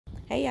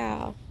Hey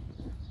y'all,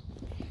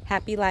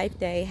 happy life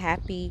day,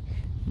 happy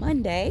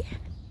Monday.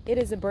 It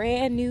is a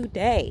brand new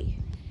day,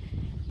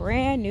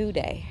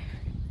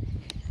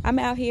 I'm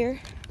out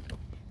here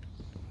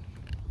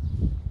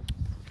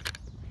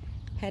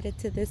headed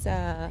to this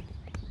I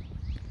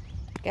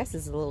guess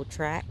it's a little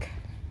track.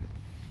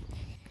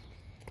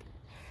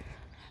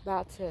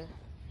 About to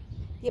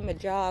get my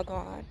jog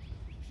on.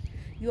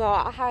 You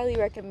all, I highly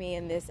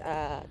recommend this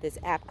this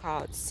app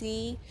called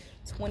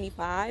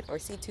C25 or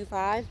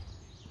C25.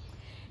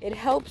 It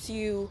helps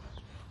you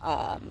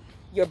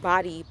your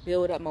body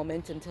build up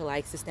momentum to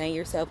like sustain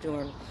yourself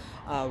doing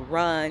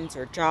runs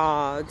or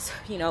jogs,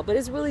 you know, but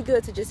it's really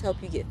good to just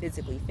help you get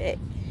physically fit.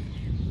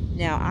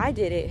 Now I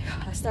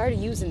started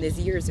using this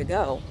years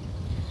ago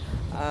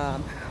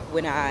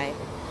when I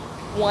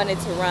wanted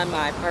to run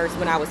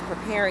when I was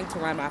preparing to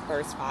run my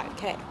first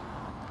 5K.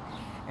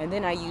 And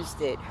then I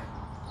used it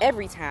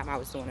every time I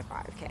was doing a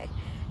 5K.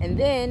 And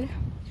then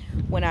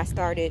when I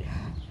started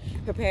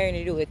preparing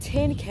to do a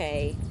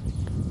 10K,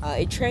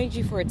 it trains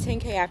you for a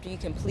 10K after you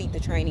complete the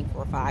training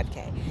for a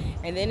 5K.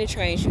 And then it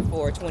trains you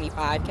for a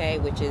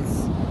 25K, which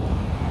is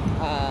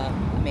a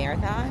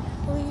marathon,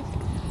 I believe.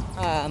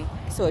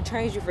 So it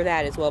trains you for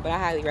that as well, but I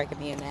highly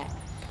recommend that.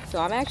 So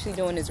I'm actually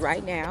doing this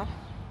right now.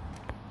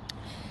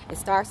 It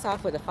starts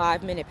off with a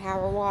 5-minute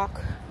power walk.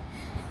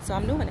 So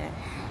I'm doing it.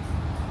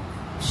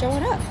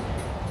 Showing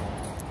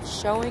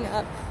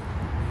up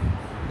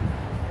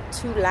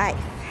to life.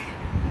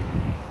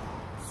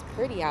 It's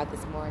pretty out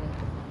this morning.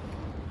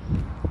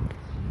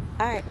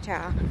 All right,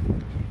 y'all.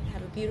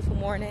 Have a beautiful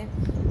morning.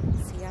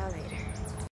 See y'all later.